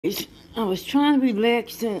I was trying to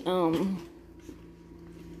relax and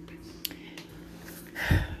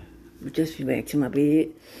just relax in my bed,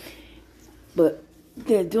 but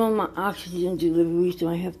they're doing my oxygen delivery, so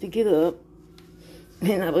I have to get up.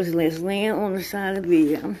 And I was just laying on the side of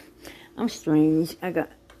the bed. I'm strange. I got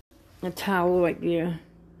a towel right there.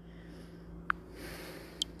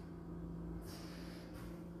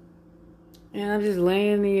 And I'm just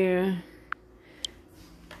laying there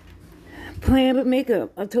playing with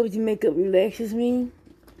makeup. I told you makeup relaxes me.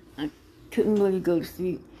 I couldn't really go to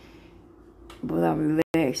sleep, but I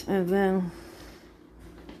relaxed. And then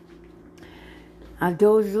I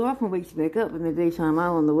dozed off and wakes back up in the daytime. I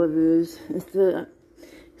don't know what it is. Instead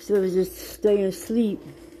of just staying asleep.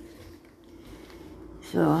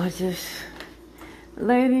 So I just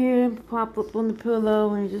lay there, pop up on the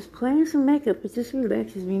pillow, and just playing some makeup. It just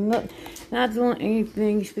relaxes me. Not doing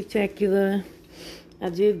anything spectacular. I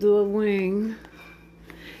did do a wing,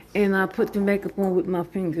 and I put the makeup on with my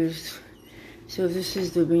fingers. So this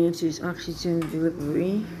is the Vantage Oxygen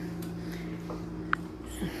Delivery.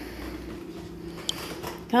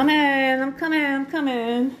 I'm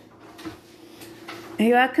coming.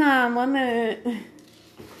 Here I come, 1 minute.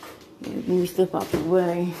 Let me step out the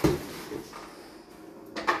way.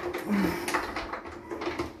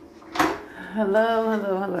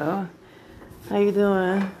 Hello. How you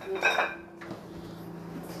doing?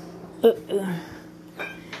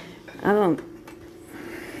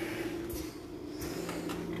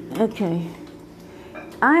 Okay.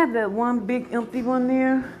 I have that one big empty one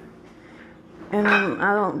there, and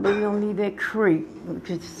we don't need that crate.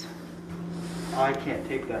 Because I can't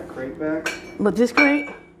take that crate back. But this crate?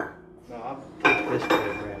 No, I'll take this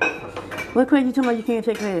crate back. What crate you talking about you can't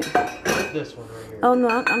take that? This one right here. Oh no,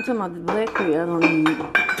 I'm talking about the black crate I don't need.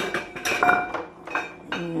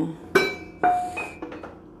 Yeah.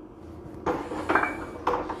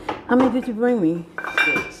 How many did you bring me?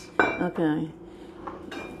 6. Okay.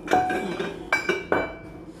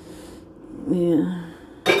 Yeah.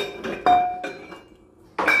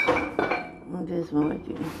 This one right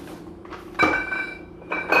there.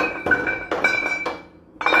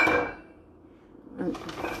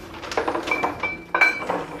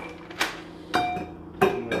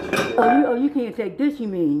 Oh, you can't take this, you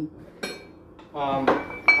mean? Our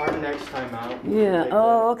next time out. Yeah.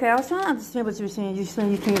 Oh, okay. I was trying to understand what you were saying. You're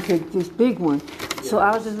saying you can't take this big one. Yeah. So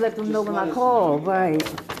I was just letting them know when I called, right?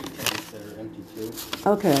 That are empty too.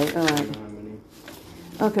 Okay. All right.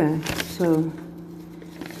 Okay. So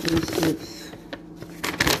 36.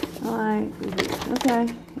 All right.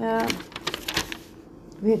 Okay. Yeah.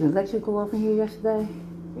 We had the electrical off in here yesterday.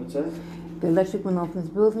 What's that? The electric went off in this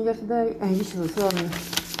building yesterday, and you should have saw me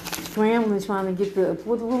scrambling trying to get the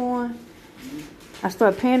portable on. I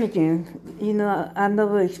started panicking. You know, I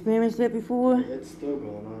never experienced that before. It's still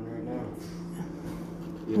going on right now.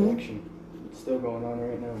 The election. It's still going on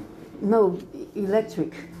right now. No,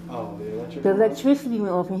 electric. Oh, the electric. The electricity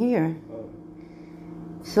went off in here. Oh.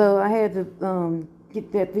 So I had to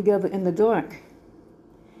get that together in the dark.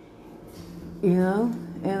 You know?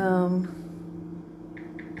 And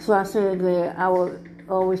so I said that I would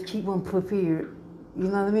always keep them prepared. You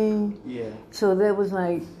know what I mean? Yeah. So that was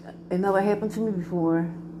like, it never happened to me before.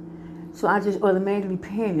 So I just automatically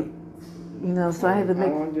panicked. You know, so I had to make...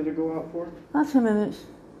 How long did it go out for? About 10 minutes.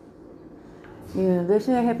 Yeah, they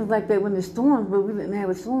say it happens like that when there's storms, but we didn't have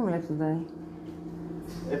a storm yesterday.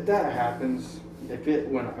 If that happens, if it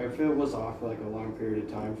was off for like a long period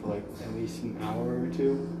of time, for like at least an hour or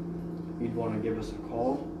two, you'd want to give us a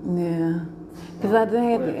call. Yeah. Because I didn't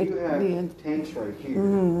have if you have yeah. tanks right here,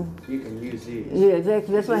 you can use these. Yeah,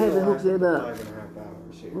 exactly. That's why I had to hook it up. 5.5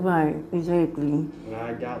 hours here. Right, exactly. And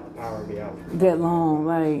I doubt the power will be out for that long,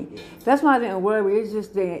 right. Yeah. That's why I didn't worry. It's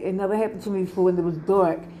just that it never happened to me before when it was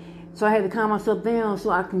dark. So I had to calm myself down so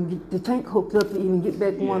I can get the tank hooked up to even get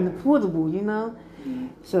back on the portable, you know? Mm-hmm.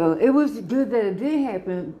 So it was good that it did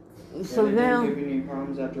happen. So and now... didn't give you any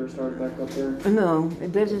problems after it started back up there? No,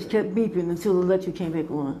 that just kept beeping until the electric came back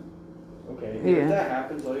on. Okay, yeah. If that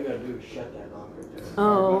happens, all you gotta do is shut that off right there.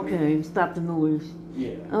 Oh, okay. Stop the noise.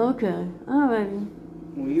 Yeah. Okay. All right.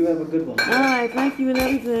 Well, you have a good one. All right. Thank you and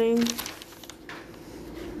everything.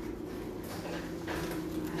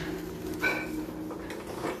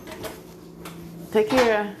 Take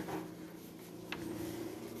care.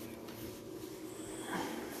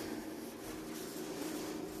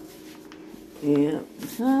 Yeah.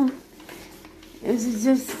 So it's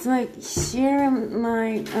just like sharing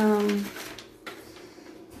my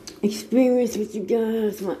experience with you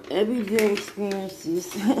guys, my everyday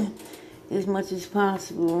experiences, as much as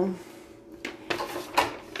possible.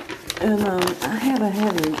 And I have a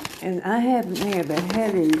headache, and I haven't had a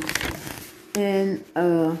headache in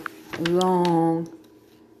a long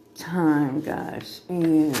time, guys.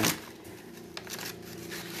 And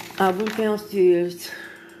I went downstairs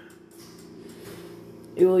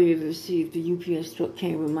earlier to see if the UPS truck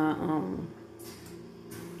came with my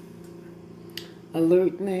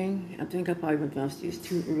alert thing. I think I probably went downstairs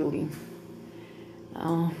too early.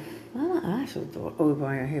 I actually thought, oh,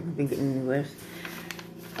 right, I haven't been getting any rest.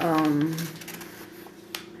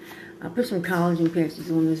 I put some collagen patches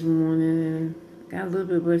on this morning and got a little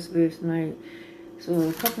bit of rest last night. So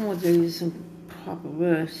a couple more days of some proper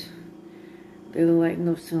rest, that'll lighten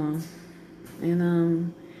up some.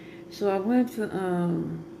 And so I went to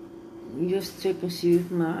just check and see if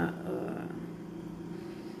my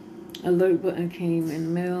alert button came in the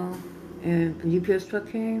mail, and the UPS truck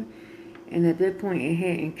came. And at that point, it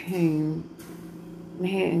hadn't come. It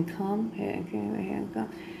had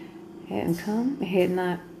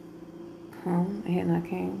not come.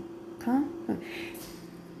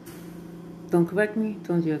 Don't correct me,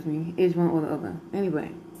 don't judge me. It's one or the other.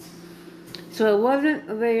 Anyway. So it wasn't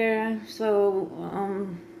there. So,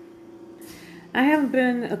 I haven't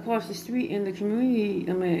been across the street in the community,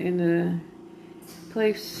 in the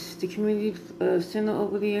place, the community center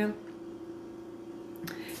over there.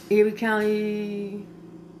 Erie County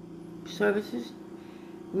Services,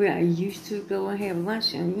 where I used to go and have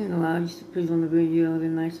lunch, and I used to put it on the radio, the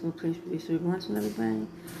nice little place where they serve lunch and everything.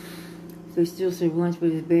 So they still serve lunch, but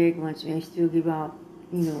it's bag lunch, and they still give out,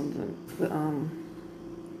 the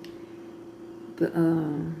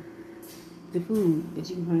food that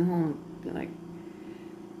you can bring home.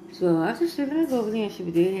 So I just said, let's go over there and see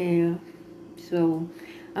what they have. So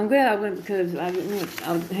I'm glad I went because I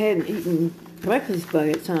hadn't eaten breakfast by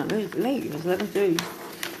that time. It was late. It was 11:30,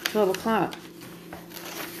 12 o'clock.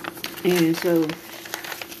 And so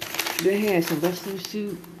they had some vegetable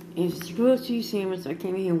soup and some grilled cheese sandwich. I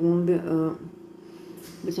came in here and warmed it up.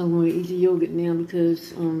 But I'm going to eat the yogurt now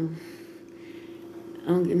because I'm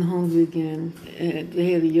getting hungry again.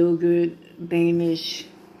 They had a yogurt, Danish,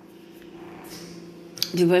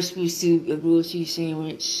 the vegetable soup, a grilled cheese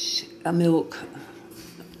sandwich, a milk,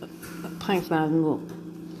 a pint size milk.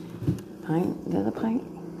 Pint? Is that a pint?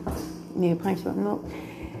 Yeah, pint size milk.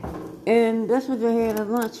 And that's what they had, a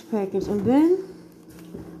lunch package. And then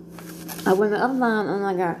I went to the other line and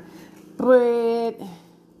I got bread,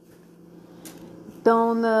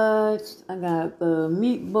 donuts, I got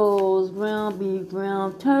meatballs, ground beef,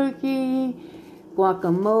 ground turkey,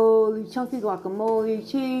 guacamole, chunky guacamole,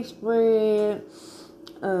 cheese spread.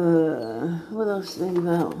 What else did I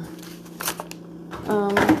got?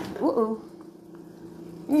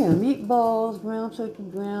 Yeah, meatballs, ground turkey,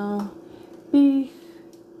 ground beef.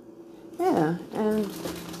 Yeah, and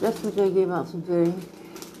that's what they gave out today.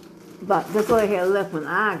 But that's all I had left when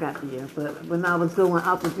I got there. But when I was going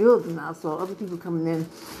out the building, I saw other people coming in.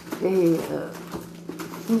 They had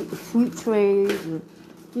sweet trays, and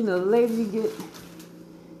later you get,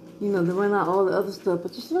 they run out all the other stuff.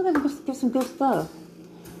 But you still got to get some good stuff.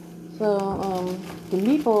 So the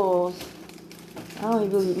meatballs, I don't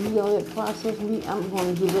really eat all that processed meat. I'm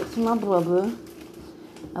going to give it to my brother.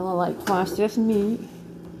 I don't like processed meat.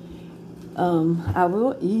 I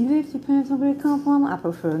will eat it, depends on where it comes from. I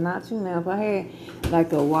prefer not to. Now, if I had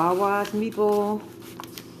like a Wawa's meatball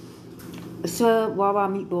sub, Wawa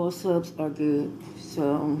meatball subs are good.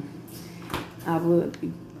 So, I would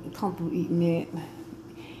be comfortable eating that.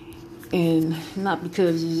 And not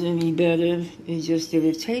because it's any better, it's just that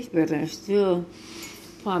it tastes better. It's still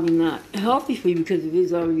probably not healthy for you because it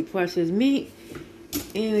is already processed meat.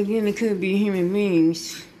 And again, it could be human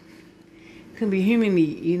beings. Could be human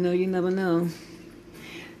meat, you never know.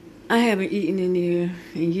 I haven't eaten in there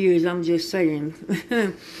in years, I'm just saying.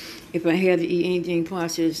 If I had to eat anything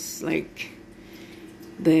processed like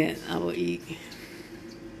that, I would eat.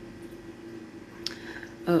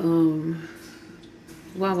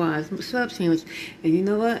 Wawa's sub sandwich. And you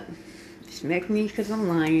know what? Smack me because I'm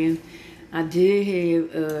lying. I did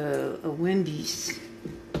have a Wendy's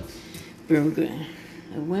burger.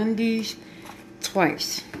 A Wendy's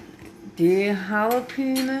twice. Did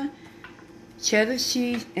jalapeno, cheddar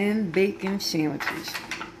cheese, and bacon sandwiches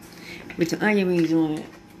with the onion rings on it.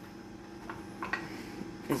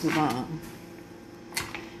 It's a bomb.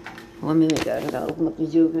 1 minute, guys. I gotta open up the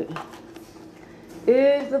yogurt.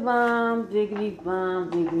 It's a bomb, diggity, bomb,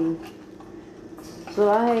 diggity.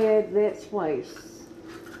 So I had that twice.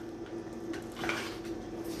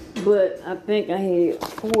 But I think I had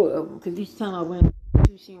 4 of them because each time I went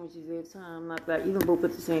 2 sandwiches at a time, not that even both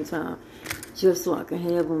at the same time, just so I can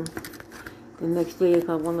have them the next day if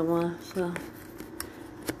I want to run. So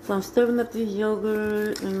So I'm stirring up this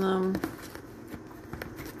yogurt, and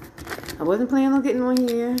I wasn't planning on getting on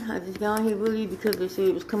here. I just got on here really because they said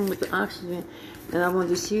it was coming with the oxygen, and I wanted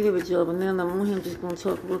to see it with y'all. But now I'm on here, I'm just gonna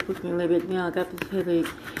talk real quick and lay back down. I got this headache,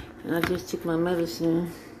 and I just took my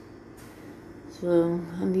medicine, so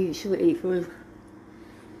I should have ate first.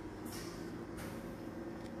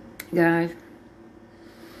 Guys,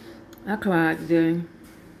 I cried today.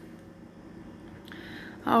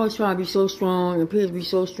 I always try to be so strong and appear to be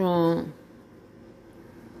so strong.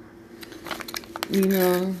 You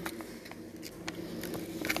know.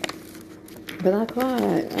 But I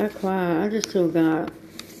cried. I just told God,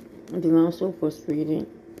 I'm so frustrated.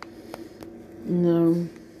 You know.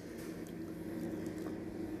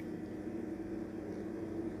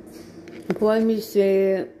 Part of me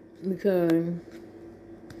sad because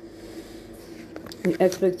the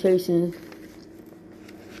expectations.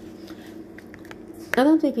 I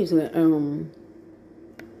don't think it's an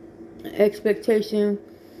expectation.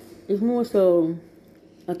 It's more so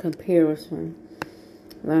a comparison.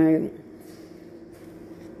 Like,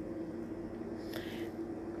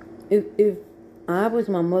 if I was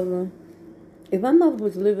my mother, if my mother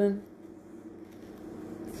was living,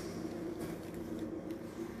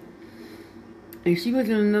 and she was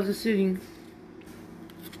in another city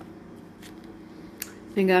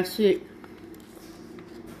and got sick,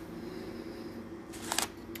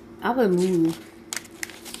 I would move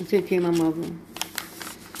to take care of my mother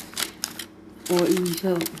or ease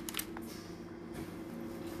her.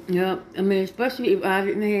 Yep. I mean, especially if I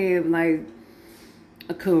didn't have like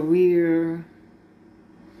a career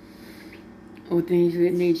or things of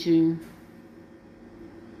that nature,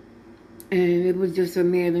 and it was just a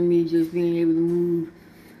matter of me just being able to move,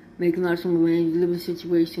 making out some arrangements, living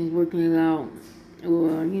situations, working it out,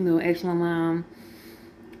 or ask my mom,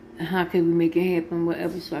 how can we make it happen,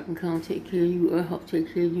 whatever, so I can come take care of you or help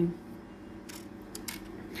take care of you.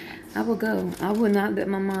 I would go. I would not let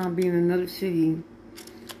my mom be in another city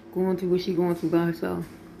going through what she's going through by herself.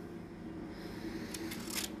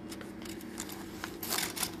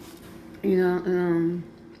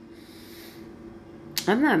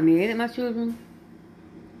 I'm not mad at my children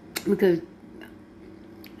because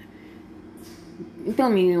it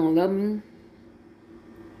don't mean they don't love me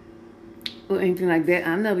or anything like that.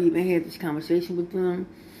 I never even had this conversation with them.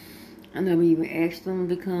 I never even asked them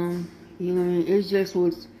to come. You know what I mean? It just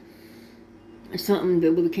was something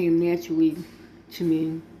that really came naturally to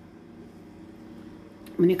me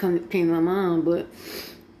when it came to my mom. But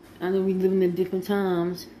I know we living in different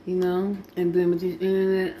times, and then with this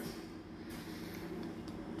internet,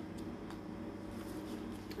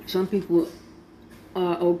 some people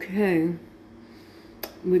are okay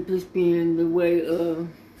with this being the way of,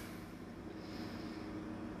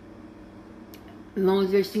 as long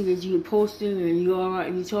as they see that you're posting and you're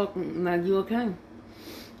alright, you're talking like you're okay.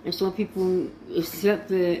 And some people accept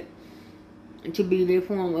that to be their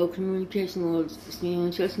form of communication or staying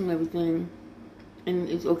in touch and everything, and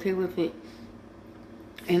it's okay with it.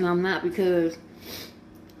 And I'm not, because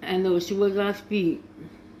I know as soon as I speak,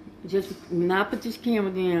 just when I put this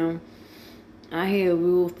camera down, I have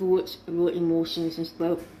real thoughts, real emotions and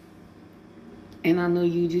stuff. And I know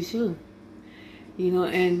you do too.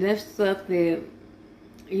 And that's stuff that,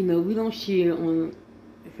 we don't share on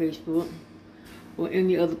Facebook or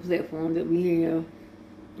any other platform that we have.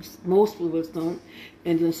 Most of us don't,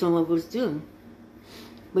 and then some of us do.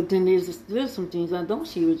 But then there's some things I don't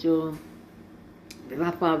share with y'all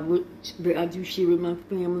that I do share with my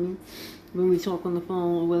family when we talk on the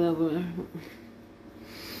phone or whatever.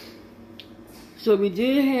 So we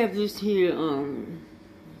did have this here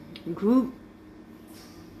group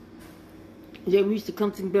that we used to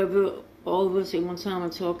come together, all of us at one time,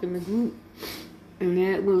 and talk in the group, and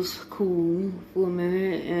that was cool for a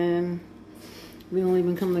minute. And we don't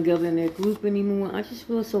even come together in that group anymore. I just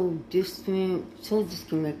feel so distant, so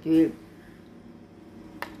disconnected.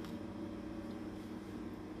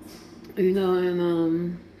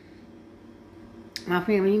 And my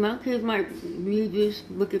family, my kids might read this,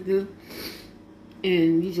 look at this,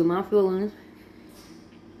 and these are my feelings.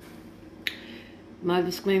 My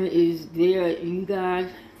disclaimer is you guys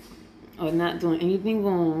are not doing anything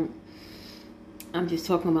wrong. I'm just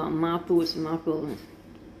talking about my thoughts and my feelings.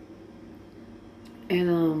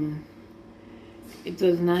 And it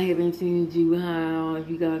does not have anything to do with how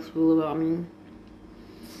you guys feel about me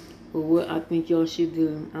or what I think y'all should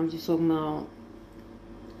do. I'm just talking about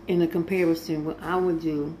in a comparison what I would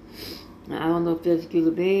do. Now, I don't know if that's good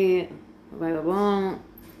or bad, right or wrong.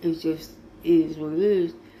 It just is what it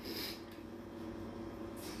is.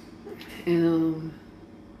 And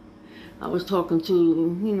I was talking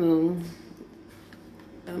to,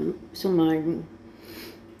 somebody,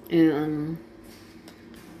 and I'm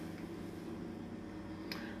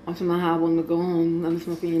talking about how I want to go home. I miss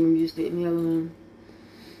my family, just that and the other one.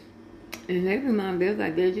 And they remind me,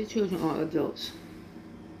 like, they're just children or adults.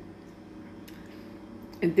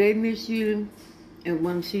 If they miss you and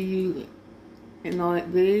want to see you and all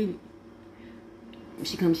that,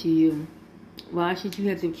 she comes to you. Why should you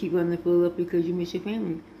have to keep running the fool up because you miss your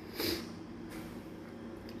family?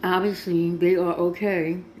 Obviously, they are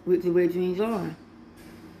okay with the way things are.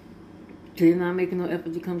 They're not making no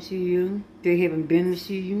effort to come see you. They haven't been to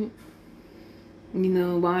see you. You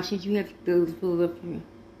know, why should you have to go to pull up here?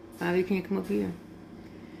 Why they can't come up here?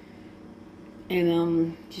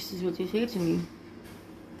 And this is what they said to me.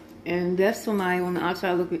 And that's somebody on the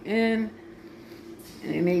outside looking in.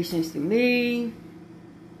 And it made sense to me.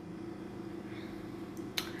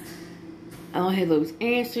 I don't have those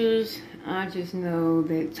answers. I just know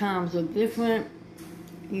that times are different.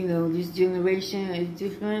 You know, this generation is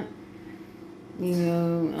different. You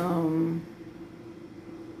know,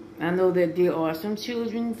 I know that there are some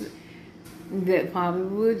children that probably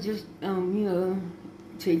would just, you know,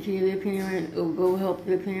 take care of their parent or go help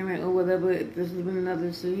their parent or whatever if this live in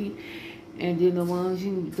another city. And then the ones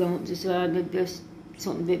who don't decide that that's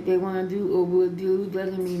something that they want to do or will do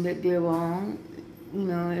doesn't mean that they're wrong. You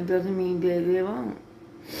know, it doesn't mean that they're wrong.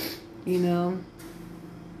 You know,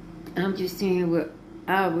 I'm just saying what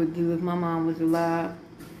I would do if my mom was alive.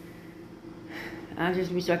 I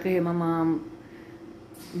just wish I could have my mom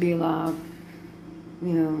be alive.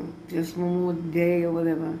 You know, just one more day or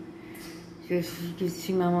whatever. Just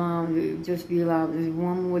see my mom just be alive just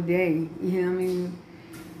one more day. You know what I mean?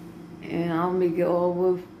 And I'll make it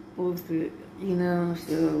all worth it. You know,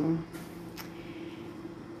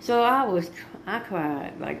 so I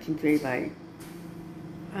cried like today, like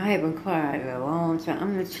I haven't cried in a long time. I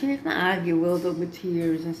mean, the tears, I get welled up with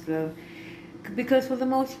tears and stuff, because for the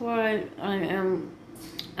most part, for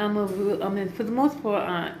the most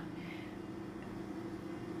part,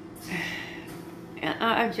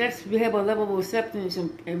 I just have a level of acceptance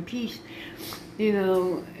and peace, you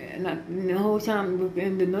know. And the whole time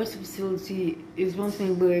within the nursing facility is one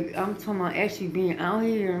thing, but I'm talking about actually being out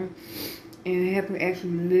here and having to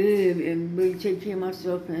actually live and really take care of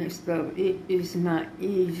myself and stuff. It is not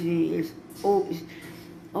easy. It's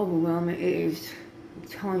overwhelming. It is, I'm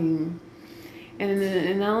telling you.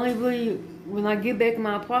 And I only really, when I get back in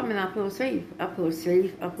my apartment, I feel safe. I feel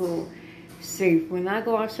safe. When I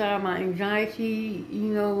go outside, my anxiety,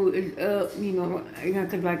 you know, is up, you know,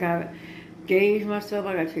 because I gotta gauge myself,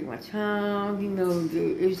 I gotta take my time, you know,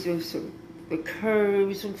 it's just the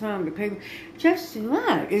curves sometimes, the paper, just a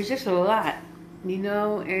lot. It's just a lot, you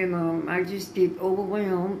know, and I just get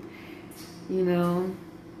overwhelmed, you know,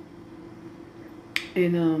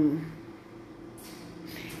 and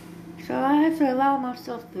so I have to allow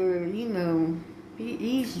myself to, you know, be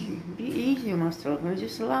easy on myself, and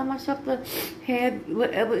just allow myself to have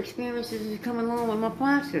whatever experiences is coming along with my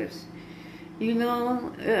process. You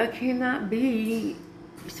know, I cannot be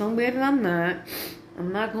somewhere that I'm not.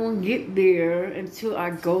 I'm not going to get there until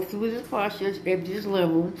I go through this process at this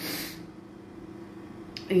level.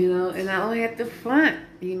 You know, and I don't have to front.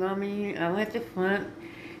 You know what I mean? I don't have to front,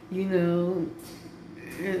 you know,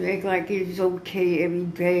 and act like it's okay every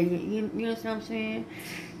day. You know what I'm saying?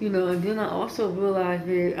 You know, and then I also realized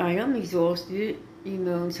that I am exhausted, you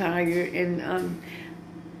know, tired, and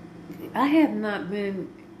I have not been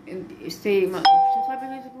stayed in my, since I've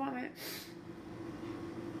been in this apartment,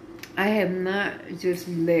 I have not just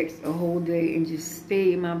relaxed a whole day and just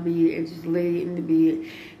stayed in my bed and just lay in the bed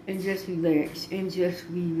and just relax and just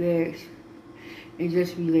relax and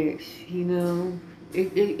just relax. You know,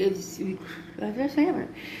 I just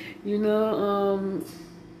haven't. You know,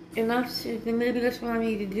 and I said maybe that's what I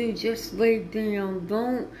need to do. Just lay down.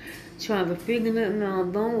 Don't try to figure nothing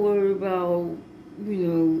out. Don't worry about, you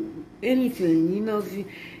know, anything. You know,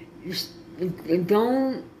 and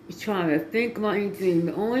don't try to think about anything.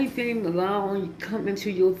 The only thing allowing you to come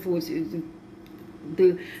into your thoughts is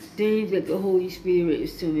the things that the Holy Spirit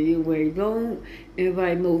is sending your way. Don't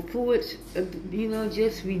invite no thoughts. You know,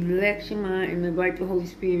 just relax your mind and invite the Holy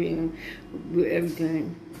Spirit in with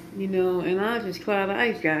everything. You know, and I just cried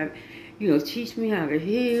out, God, you know, teach me how to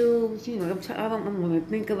heal. You know, I don't want to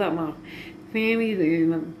think about my family,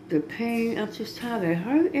 the pain. I'm just tired of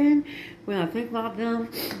hurting. When I think about them,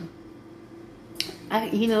 I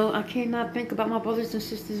cannot think about my brothers and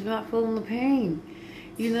sisters without feeling the pain.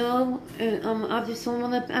 You know, and I just don't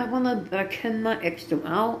want to. I cannot X them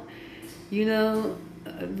out. You know,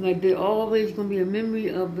 like they're always gonna be a memory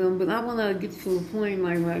of them. But I want to get to a point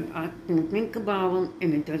like I can think about them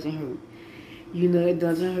and it doesn't hurt. You know, it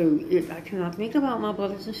doesn't hurt. I cannot think about my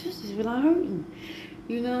brothers and sisters without hurting.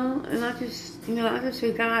 You know, and I just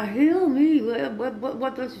say, God, heal me.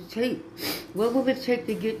 What does it take? What will it take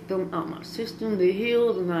to get them out my system, to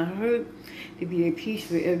heal, to not hurt, to be at peace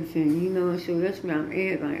with everything? You know, so that's where I'm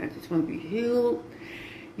at. Like, I just want to be healed.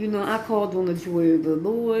 You know, I called on the joy of the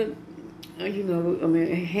Lord. You know, I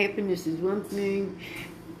mean, happiness is one thing.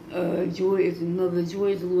 Joy is another.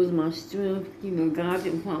 Joy is the Lord is my strength. You know, God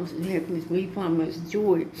didn't promise us happiness, but He promised us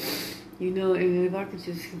joy. You know, and if I could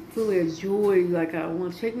just feel that joy, like I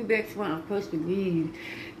want to take me back to when I first believed.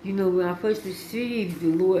 You know, when I first received the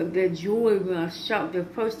Lord, that joy when I shout, the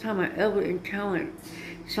first time I ever encountered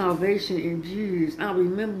salvation in Jesus. I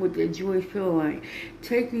remember what that joy felt like.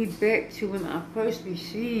 Take me back to when I first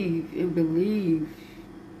received and believed.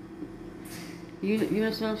 You know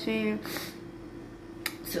what I'm saying?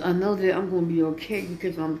 So I know that I'm going to be okay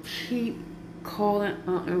because I'm keep calling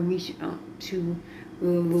out and reaching out to the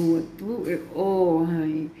Lord through it all,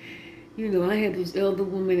 honey. You know, I had this elder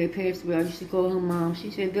woman that passed away. I used to call her mom.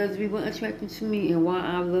 She said, Desiree, what attracted to me and why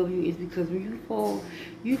I love you is because when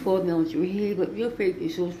you fall down with your head, but your faith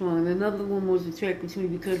is so strong. And another woman was attracted to me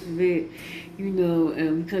because of it, you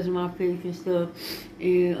know, because of my faith and stuff.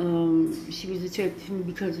 And she was attracted to me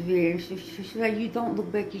because of it. And she's like, you don't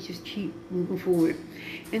look back, you just keep moving forward.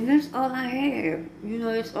 And that's all I have. You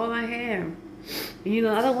know, that's all I have. You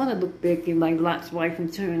know, I don't want to look back and like Lot's wife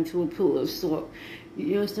and turn into a pillar of salt.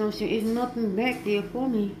 You know what I'm saying? There's nothing back there for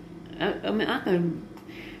me. I mean, I can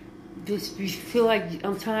just feel like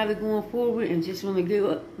I'm tired of going forward and just want to give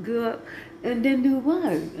up, and then do what?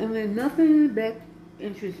 I mean, nothing in the back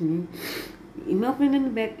interests me. Nothing in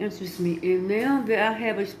the back interests me. And now that I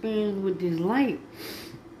have experience with this light,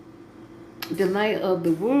 the light of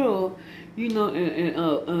the world, you know,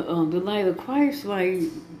 and the light of Christ, like,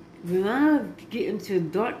 when I get into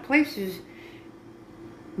dark places,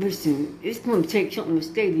 listen, it's going to take something to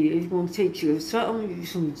stay there. It's going to take you something,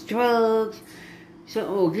 some drugs,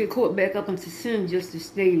 or get caught back up into sin just to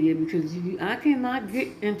stay there. Because I cannot get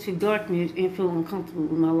into darkness and feel uncomfortable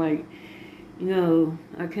with my light. No,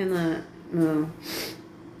 I cannot. No.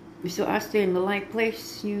 So I stay in the light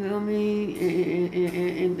place, you know what I mean?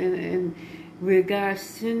 And where God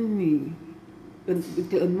sends me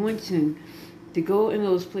with the anointing to go in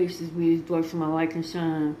those places where it's dark so my light can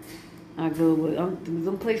shine. I go, but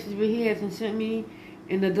them places where He hasn't sent me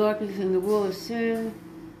in the darkness in the world of sin,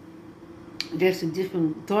 that's a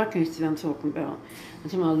different darkness that I'm talking about. I'm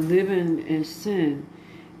talking about living in sin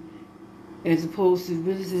as opposed to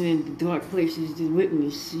visiting the dark places to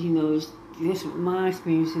witness. You know, that's my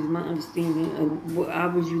experiences, my understanding of what I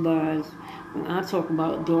visualize when I talk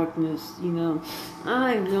about darkness. You know,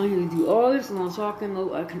 I ain't going to do all this and I'm talking.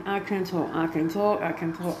 No, I can talk.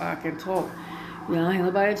 You know, I ain't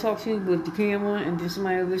nobody to talk to but the camera and then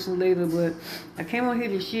somebody will listen later. But I came on here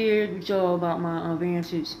to share with y'all about my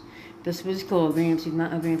Vantage. That's what it's called, Vantage,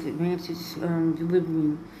 not Vantage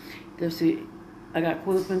delivery. That's it. I got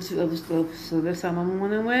caught up into other stuff. So that's how my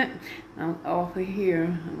morning went. I'm off of here.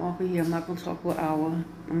 I'm not going to talk for an hour.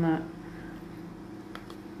 I'm not.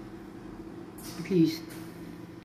 Peace.